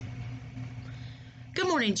Good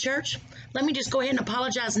morning, church. Let me just go ahead and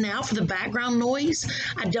apologize now for the background noise.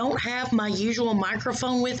 I don't have my usual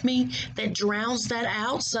microphone with me that drowns that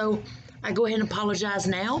out, so I go ahead and apologize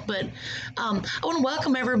now. But I want to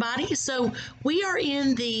welcome everybody. So we are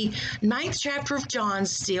in the 9th chapter of John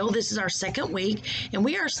still. This is our second week, and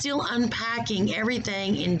we are still unpacking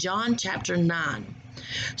everything in John chapter 9.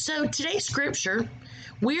 So today's scripture,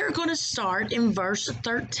 we are going to start in verse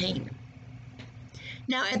 13.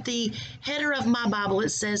 Now, at the header of my Bible, it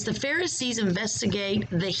says, the Pharisees investigate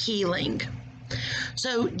the healing.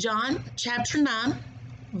 So, John chapter 9,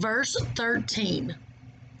 verse 13.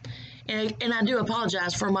 And I do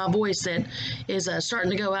apologize for my voice that is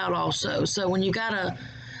starting to go out also. So, when you got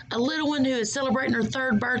a little one who is celebrating her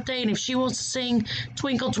 3rd birthday, and if she wants to sing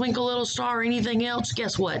Twinkle, Twinkle, Little Star or anything else,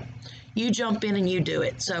 guess what? You jump in and you do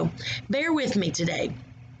it. So, bear with me today.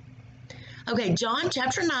 Okay, John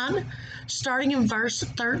chapter 9, starting in verse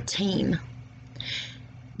 13.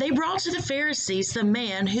 They brought to the Pharisees the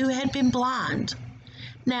man who had been blind.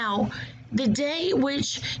 Now, the day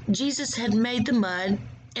which Jesus had made the mud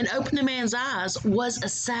and opened the man's eyes was a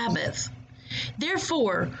Sabbath.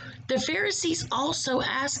 Therefore, the Pharisees also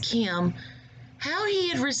asked him how he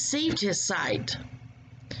had received his sight.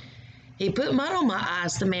 He put mud on my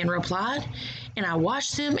eyes, the man replied, and I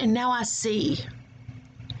washed them, and now I see.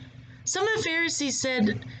 Some of the Pharisees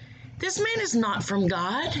said, this man is not from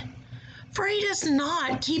God, for he does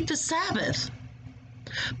not keep the Sabbath.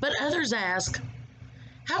 But others asked,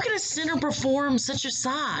 how can a sinner perform such a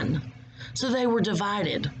sign? So they were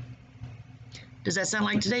divided. Does that sound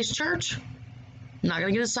like today's church? I'm not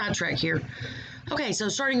going to get a sidetrack here. Okay, so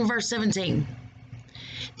starting in verse 17.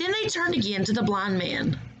 Then they turned again to the blind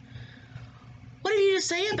man. What have you to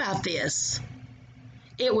say about this?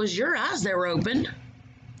 It was your eyes that were opened.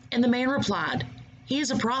 And the man replied, he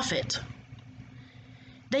is a prophet.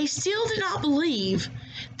 They still did not believe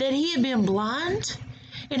that he had been blind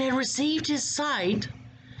and had received his sight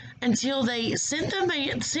until they sent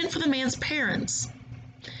for the man's parents.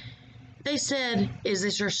 They said, is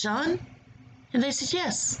this your son? And they said,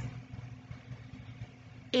 yes.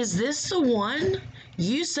 Is this the one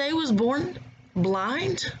you say was born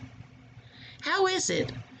blind? How is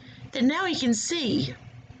it that now he can see?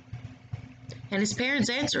 And his parents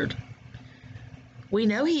answered, we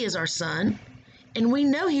know he is our son, and we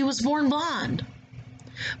know he was born blind.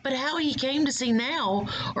 But how he came to see now,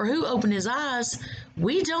 or who opened his eyes,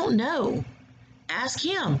 we don't know. Ask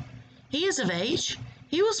him. He is of age.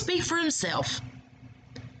 He will speak for himself.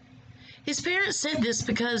 His parents said this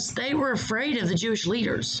because they were afraid of the Jewish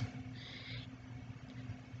leaders.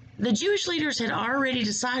 The Jewish leaders had already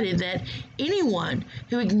decided that anyone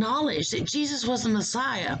who acknowledged that Jesus was the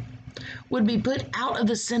Messiah would be put out of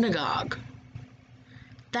the synagogue.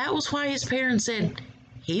 That was why his parents said,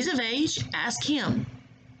 he's of age, ask him.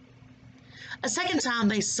 A second time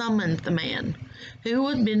they summoned the man who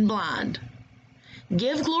had been blind.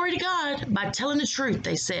 Give glory to God by telling the truth,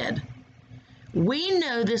 they said. We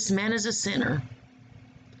know this man is a sinner.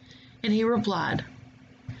 And he replied,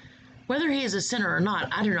 whether he is a sinner or not,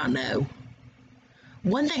 I do not know.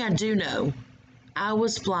 One thing I do know, I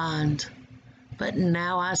was blind, but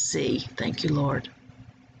now I see. Thank you, Lord.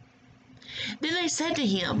 Then they said to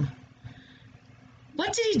him,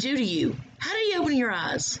 what did he do to you? How did he open your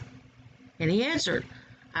eyes? And he answered,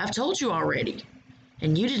 I've told you already,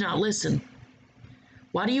 and you did not listen.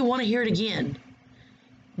 Why do you want to hear it again?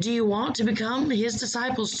 Do you want to become his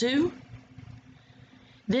disciples too?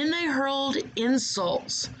 Then they hurled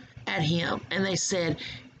insults at him, and they said,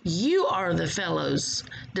 you are the fellow's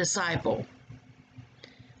disciple.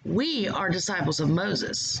 We are disciples of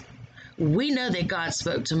Moses. We know that God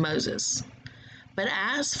spoke to Moses. But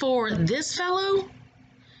as for this fellow,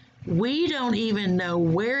 we don't even know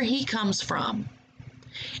where he comes from.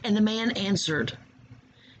 And the man answered,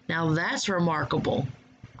 now that's remarkable.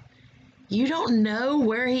 You don't know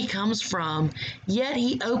where he comes from, yet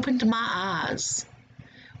he opened my eyes.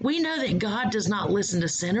 We know that God does not listen to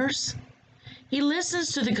sinners. He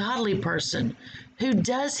listens to the godly person who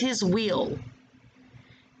does his will.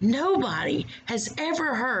 Nobody has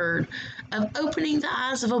ever heard of opening the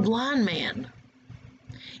eyes of a blind man.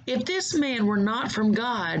 If this man were not from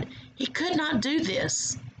God, he could not do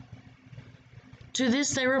this. To this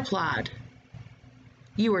they replied,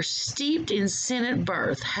 you are steeped in sin at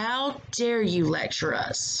birth. How dare you lecture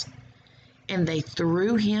us? And they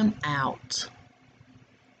threw him out.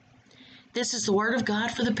 This is the word of God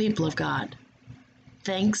for the people of God.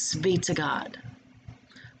 Thanks be to God.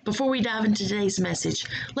 Before we dive into today's message,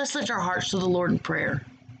 let's lift our hearts to the Lord in prayer.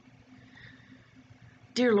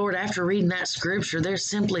 Dear Lord, after reading that scripture, there's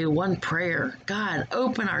simply one prayer. God,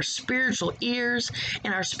 open our spiritual ears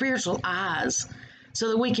and our spiritual eyes so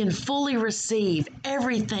that we can fully receive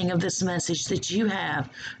everything of this message that you have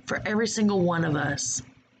for every single one of us.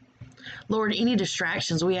 Lord, any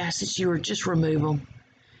distractions, we ask that you would just remove them.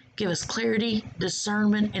 Give us clarity,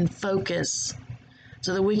 discernment, and focus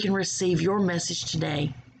so that we can receive your message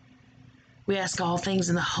today. We ask all things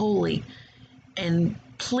in the holy and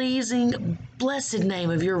pleasing, blessed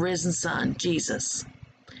name of your risen Son, Jesus.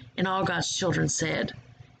 And all God's children said,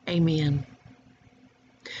 Amen.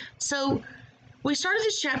 So we started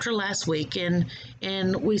this chapter last week,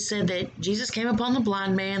 and we said that Jesus came upon the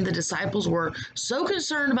blind man. The disciples were so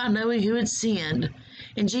concerned about knowing who had sinned,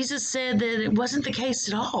 and Jesus said that it wasn't the case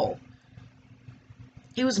at all.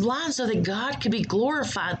 He was blind so that God could be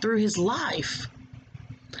glorified through his life.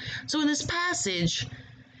 So in this passage,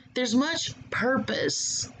 there's much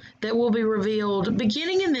purpose that will be revealed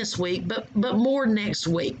beginning in this week, but more next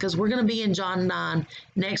week, because we're going to be in John 9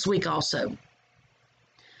 next week also.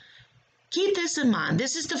 Keep this in mind.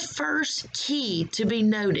 This is the first key to be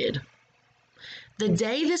noted. The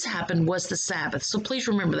day this happened was the Sabbath, so please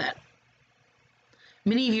remember that.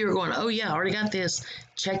 Many of you are going, oh yeah, I already got this.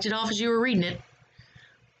 Checked it off as you were reading it.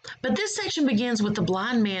 But this section begins with the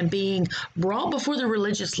blind man being brought before the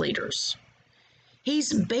religious leaders.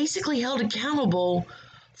 He's basically held accountable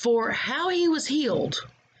for how he was healed.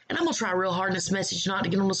 And I'm going to try real hard in this message not to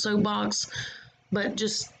get on the soapbox, but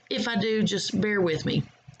just, if I do, just bear with me.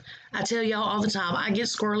 I tell y'all all the time, I get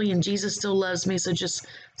squirrely and Jesus still loves me, so just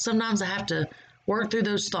sometimes I have to work through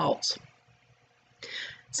those thoughts.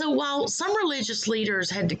 So while some religious leaders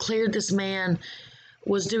had declared this man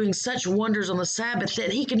was doing such wonders on the Sabbath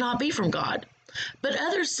that he could not be from God, but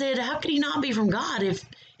others said, how could he not be from God if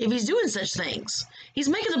he's doing such things? He's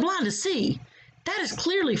making the blind to see. That is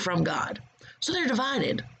clearly from God. So they're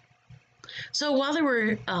divided. So while they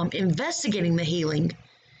were investigating the healing,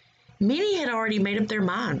 many had already made up their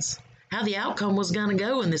minds how the outcome was going to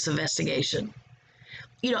go in this investigation.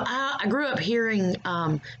 You know, I grew up hearing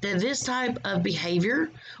that this type of behavior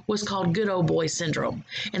was called good old boy syndrome.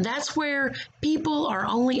 And that's where people are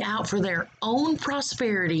only out for their own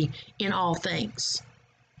prosperity in all things.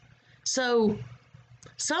 So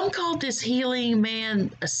some called this healing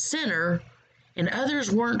man a sinner, and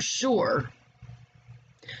others weren't sure.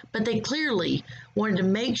 But they clearly wanted to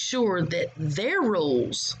make sure that their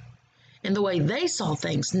rules and the way they saw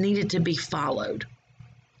things needed to be followed.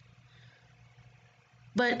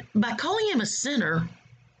 But by calling him a sinner,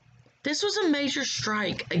 this was a major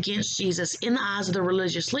strike against Jesus in the eyes of the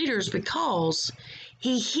religious leaders because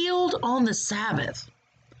he healed on the Sabbath.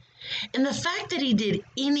 And the fact that he did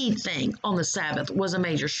anything on the Sabbath was a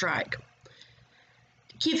major strike.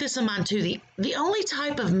 Keep this in mind too, the only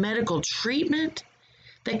type of medical treatment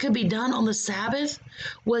that could be done on the Sabbath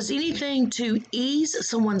was anything to ease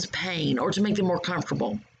someone's pain or to make them more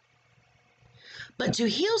comfortable. But to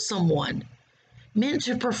heal someone meant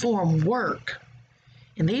to perform work,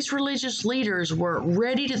 and these religious leaders were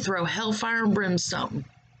ready to throw hellfire and brimstone.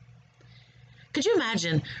 Could you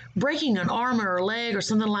imagine breaking an arm or a leg or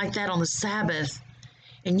something like that on the Sabbath,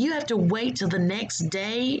 and you have to wait till the next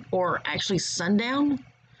day or actually sundown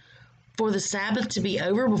for the Sabbath to be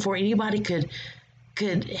over before anybody could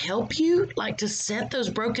help you, like to set those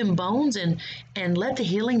broken bones and let the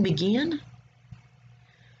healing begin?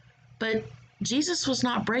 But Jesus was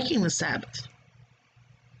not breaking the Sabbath.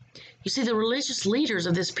 You see, the religious leaders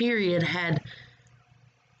of this period how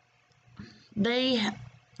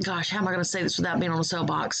am I going to say this without being on a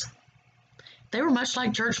soapbox? They were much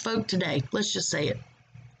like church folk today. Let's just say it.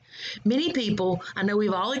 Many people, I know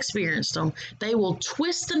we've all experienced them, they will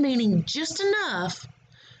twist the meaning just enough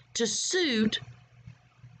to suit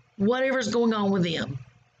whatever's going on with them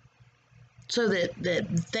so that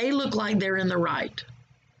they look like they're in the right.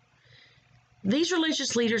 These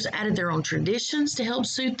religious leaders added their own traditions to help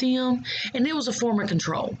suit them, and it was a form of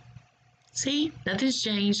control. See, nothing's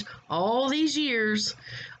changed. All these years,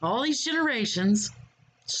 all these generations,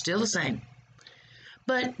 still the same.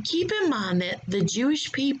 But keep in mind that the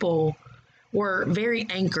Jewish people were very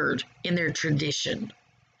anchored in their tradition.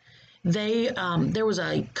 There was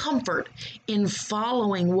a comfort in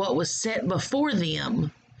following what was set before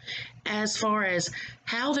them as far as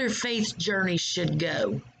how their faith journey should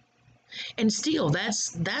go. And still,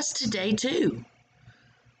 that's today too.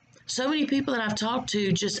 So many people that I've talked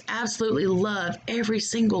to just absolutely love every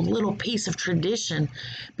single little piece of tradition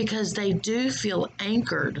because they do feel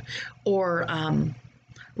anchored or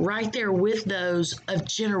right there with those of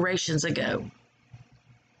generations ago.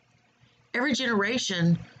 Every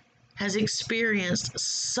generation has experienced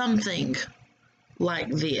something like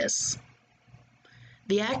this.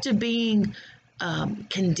 The act of being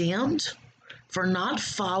condemned for not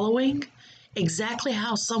following exactly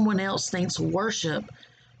how someone else thinks worship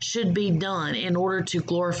should be done in order to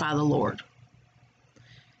glorify the Lord.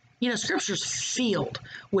 You know, Scripture's filled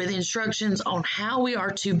with instructions on how we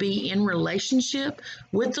are to be in relationship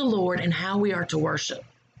with the Lord and how we are to worship.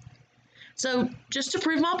 So, just to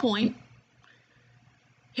prove my point,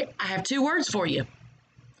 I have two words for you: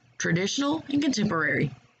 traditional and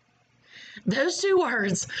contemporary. Those two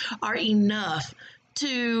words are enough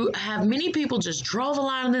to have many people just draw the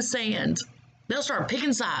line in the sand. They'll start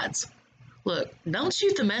picking sides. Look, don't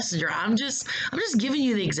shoot the messenger. I'm just giving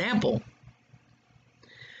you the example.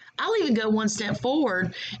 I'll even go one step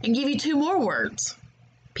forward and give you two more words: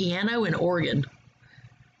 piano and organ.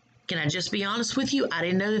 Can I just be honest with you? I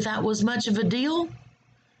didn't know that was much of a deal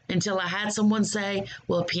until I had someone say,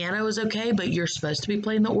 well, piano is okay, but you're supposed to be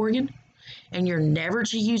playing the organ and you're never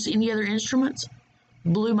to use any other instruments.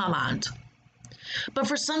 Blew my mind. But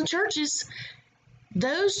for some churches,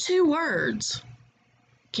 those two words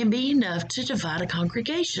can be enough to divide a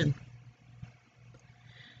congregation.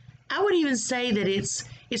 I would even say that it's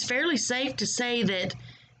fairly safe to say that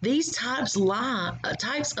these types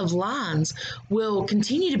of lines will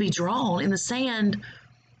continue to be drawn in the sand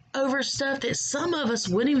over stuff that some of us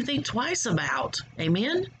wouldn't even think twice about.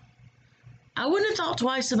 Amen? I wouldn't have thought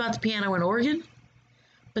twice about the piano and organ,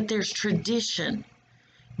 but there's tradition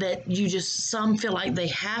that some feel like they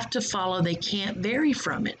have to follow. They can't vary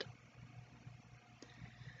from it.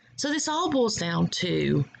 So this all boils down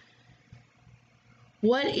to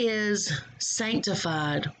what is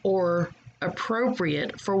sanctified or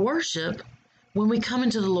appropriate for worship when we come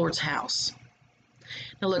into the Lord's house.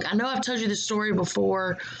 Now look, I know I've told you this story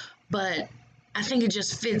before, but I think it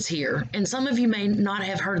just fits here. And some of you may not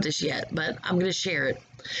have heard this yet, but I'm going to share it.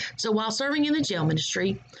 So while serving in the jail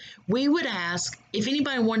ministry, we would ask if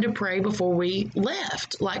anybody wanted to pray before we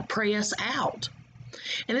left, like pray us out.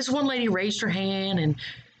 And this one lady raised her hand, and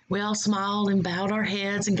we all smiled and bowed our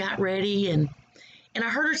heads and got ready. And I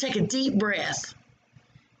heard her take a deep breath.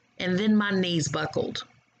 And then my knees buckled.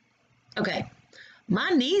 Okay,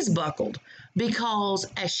 my knees buckled because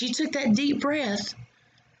as she took that deep breath,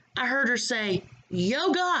 I heard her say,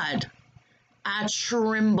 "Yo, God." I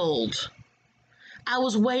trembled. I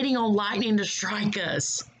was waiting on lightning to strike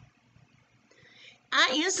us.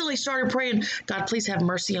 I instantly started praying, God, please have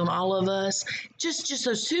mercy on all of us. Just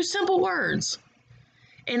those two simple words.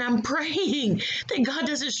 And I'm praying that God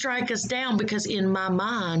doesn't strike us down, because in my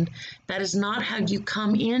mind, that is not how you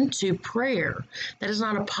come into prayer. That is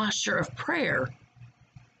not a posture of prayer.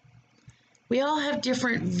 We all have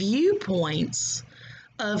different viewpoints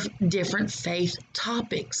of different faith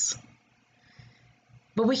topics.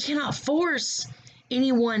 But we cannot force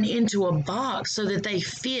anyone into a box so that they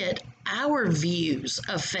fit our views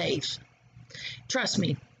of faith. Trust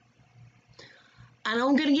me. I know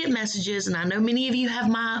I'm going to get messages, and I know many of you have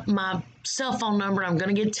my cell phone number. I'm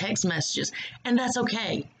going to get text messages, and that's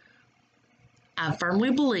okay. I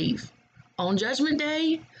firmly believe on Judgment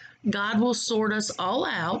Day, God will sort us all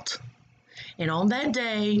out, and on that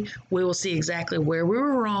day, we will see exactly where we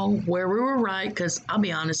were wrong, where we were right, because I'll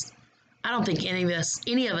be honest, I don't think any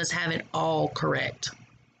of us have it all correct.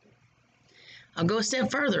 I'll go a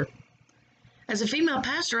step further. As a female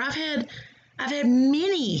pastor, I've had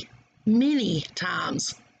many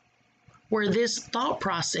times where this thought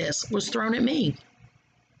process was thrown at me.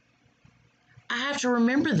 I have to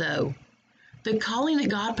remember, though, the calling that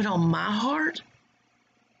God put on my heart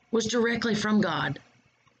was directly from God.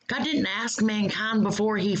 God didn't ask mankind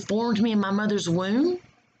before He formed me in my mother's womb.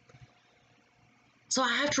 So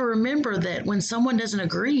I have to remember that when someone doesn't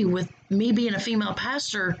agree with me being a female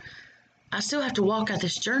pastor, I still have to walk out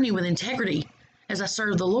this journey with integrity as I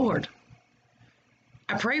serve the Lord.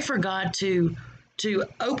 I pray for God to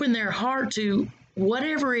open their heart to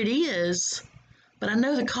whatever it is, but I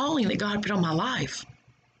know the calling that God put on my life.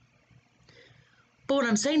 But what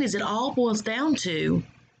I'm saying is it all boils down to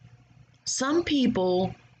some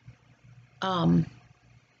people,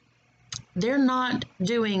 they're not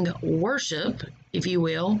doing worship, if you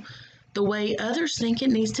will, the way others think it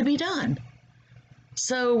needs to be done.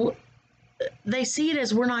 So they see it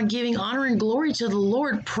as we're not giving honor and glory to the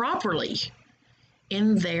Lord properly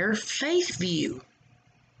in their faith view.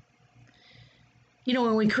 You know,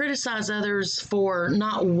 when we criticize others for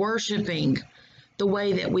not worshiping the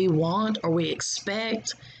way that we want or we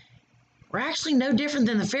expect, we're actually no different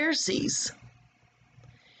than the Pharisees.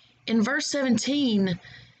 In verse 17,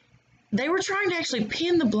 they were trying to actually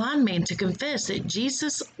pin the blind man to confess that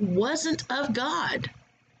Jesus wasn't of God.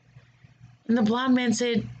 And the blind man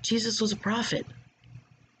said Jesus was a prophet.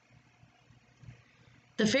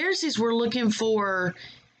 The Pharisees were looking for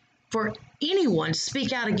anyone to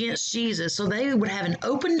speak out against Jesus so they would have an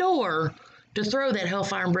open door to throw that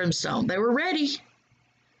hellfire and brimstone. They were ready.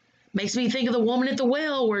 Makes me think of the woman at the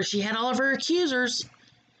well where she had all of her accusers.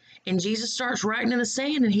 And Jesus starts writing in the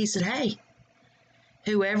sand and he said, hey,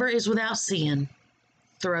 whoever is without sin,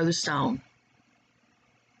 throw the stone.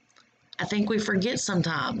 I think we forget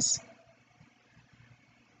sometimes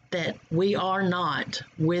that we are not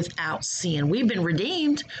without sin. We've been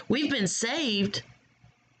redeemed, we've been saved,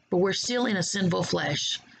 but we're still in a sinful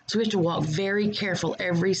flesh. So we have to walk very careful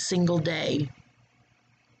every single day.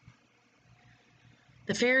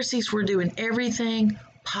 The Pharisees were doing everything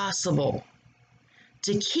possible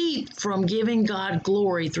to keep from giving God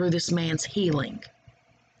glory through this man's healing.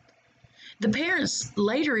 The parents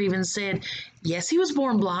later even said, yes, he was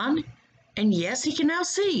born blind, and yes, he can now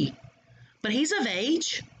see, but he's of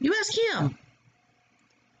age. You ask him.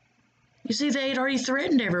 You see, they had already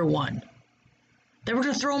threatened everyone. They were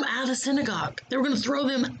going to throw him out of the synagogue. They were going to throw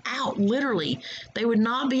them out, literally. They would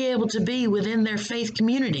not be able to be within their faith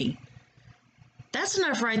community. That's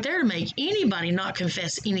enough right there to make anybody not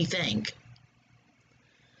confess anything.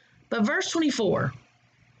 But verse 24,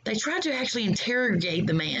 they tried to actually interrogate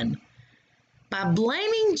the man by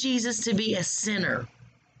blaming Jesus to be a sinner.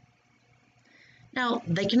 Now,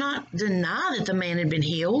 they cannot deny that the man had been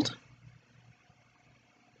healed.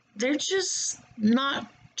 They're just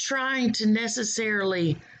not trying to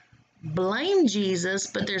necessarily blame Jesus,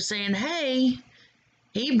 but they're saying, hey,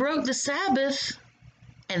 he broke the Sabbath,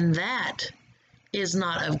 and that is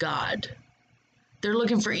not of God. They're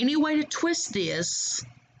looking for any way to twist this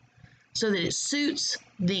so that it suits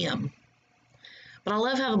them. But I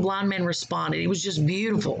love how the blind man responded. It was just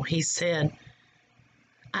beautiful. He said,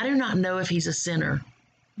 I do not know if he's a sinner,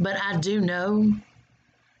 but I do know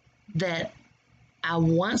that I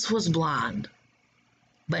once was blind,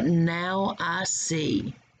 but now I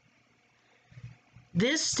see.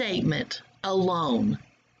 This statement alone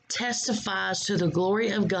testifies to the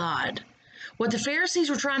glory of God, what the Pharisees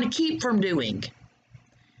were trying to keep from doing.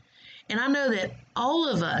 And I know that all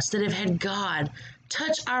of us that have had God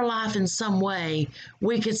touch our life in some way,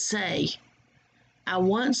 we could say, I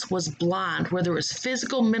once was blind, whether it was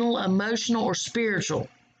physical, mental, emotional, or spiritual,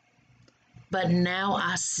 but now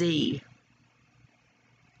I see.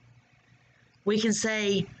 We can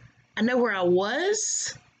say, I know where I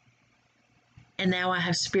was, and now I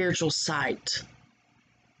have spiritual sight.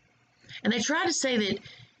 And they try to say that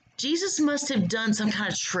Jesus must have done some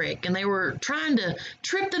kind of trick, and they were trying to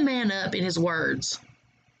trip the man up in his words.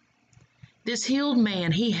 This healed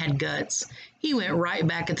man, he had guts. He went right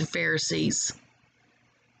back at the Pharisees.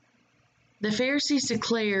 The Pharisees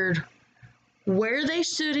declared where they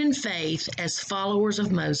stood in faith as followers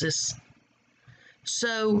of Moses.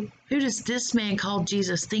 So, who does this man called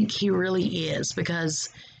Jesus think he really is? Because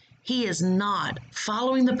he is not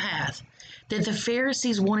following the path that the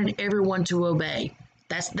Pharisees wanted everyone to obey.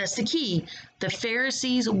 That's the key. The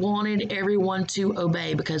Pharisees wanted everyone to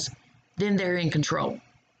obey because then they're in control.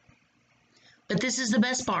 But this is the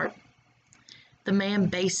best part. The man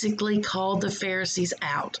basically called the Pharisees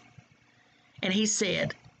out. And he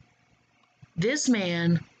said, this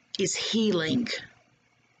man is healing.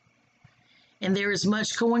 And there is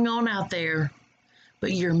much going on out there,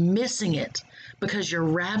 but you're missing it because you're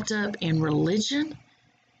wrapped up in religion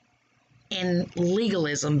and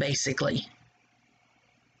legalism, basically.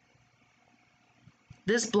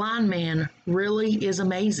 This blind man really is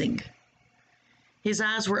amazing. His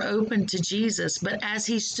eyes were open to Jesus, but as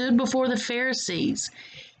he stood before the Pharisees,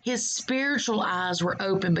 his spiritual eyes were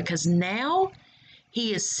open because now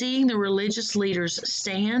he is seeing the religious leaders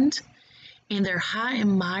stand in their high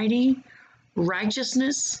and mighty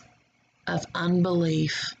righteousness of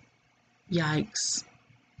unbelief. Yikes.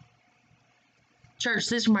 Church,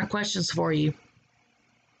 these are my questions for you.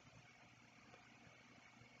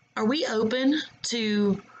 Are we open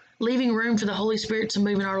to leaving room for the Holy Spirit to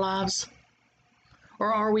move in our lives?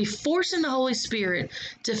 Or are we forcing the Holy Spirit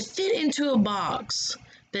to fit into a box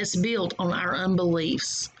that's built on our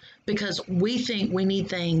unbeliefs because we think we need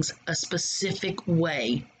things a specific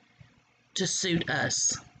way to suit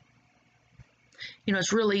us? You know,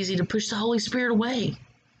 it's real easy to push the Holy Spirit away.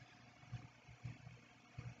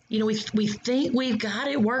 You know, we think we've got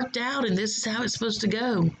it worked out and this is how it's supposed to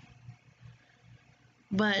go.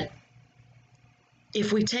 But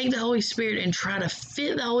if we take the Holy Spirit and try to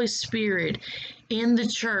fit the Holy Spirit in the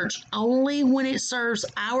church only when it serves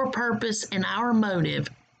our purpose and our motive,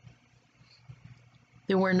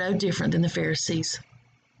 then we're no different than the Pharisees.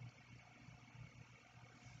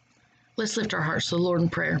 Let's lift our hearts to the Lord in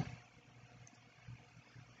prayer.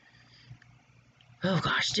 Oh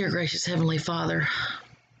gosh, dear gracious Heavenly Father,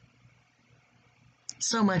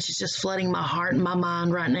 so much is just flooding my heart and my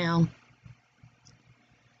mind right now.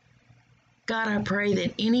 God, I pray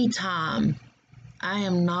that any time I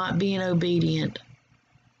am not being obedient,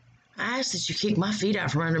 I ask that you kick my feet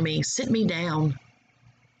out from under me, sit me down.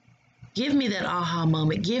 Give me that aha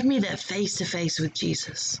moment. Give me that face-to-face with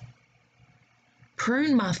Jesus.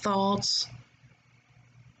 Prune my thoughts,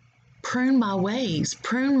 prune my ways,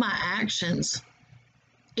 prune my actions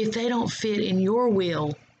if they don't fit in your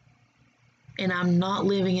will and I'm not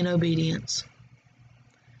living in obedience.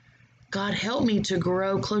 God, help me to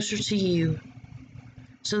grow closer to you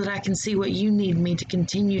so that I can see what you need me to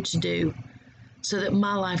continue to do so that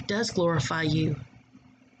my life does glorify you.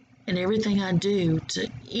 And everything I do to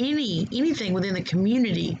anything within the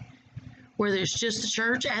community, whether it's just the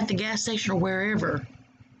church, at the gas station, or wherever,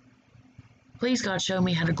 please, God, show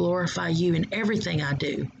me how to glorify you in everything I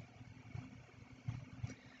do.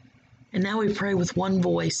 And now we pray with one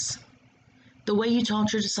voice, the way you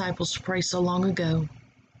taught your disciples to pray so long ago.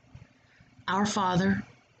 Our Father,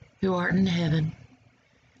 who art in heaven,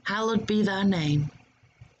 hallowed be thy name.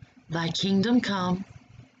 Thy kingdom come,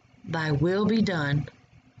 thy will be done,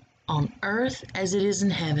 on earth as it is in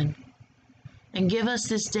heaven. And give us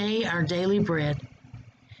this day our daily bread,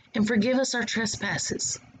 and forgive us our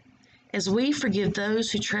trespasses, as we forgive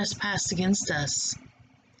those who trespass against us.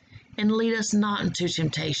 And lead us not into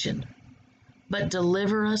temptation, but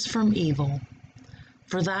deliver us from evil.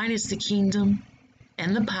 For thine is the kingdom,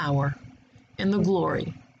 and the power, and the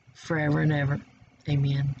glory, forever and ever.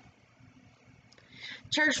 Amen.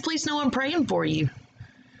 Church, please know I'm praying for you.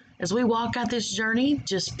 As we walk out this journey,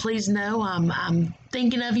 just please know I'm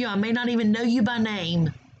thinking of you. I may not even know you by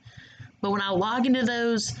name, but when I log into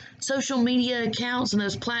those social media accounts and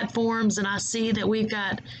those platforms and I see that we've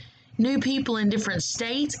got new people in different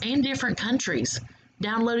states and different countries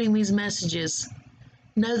downloading these messages,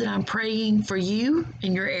 know that I'm praying for you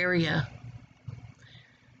in your area.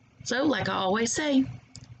 So, like I always say,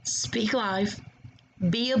 speak life,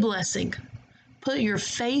 be a blessing. Put your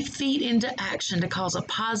faith feet into action to cause a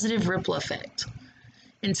positive ripple effect.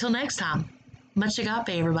 Until next time, much agape,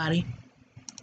 everybody.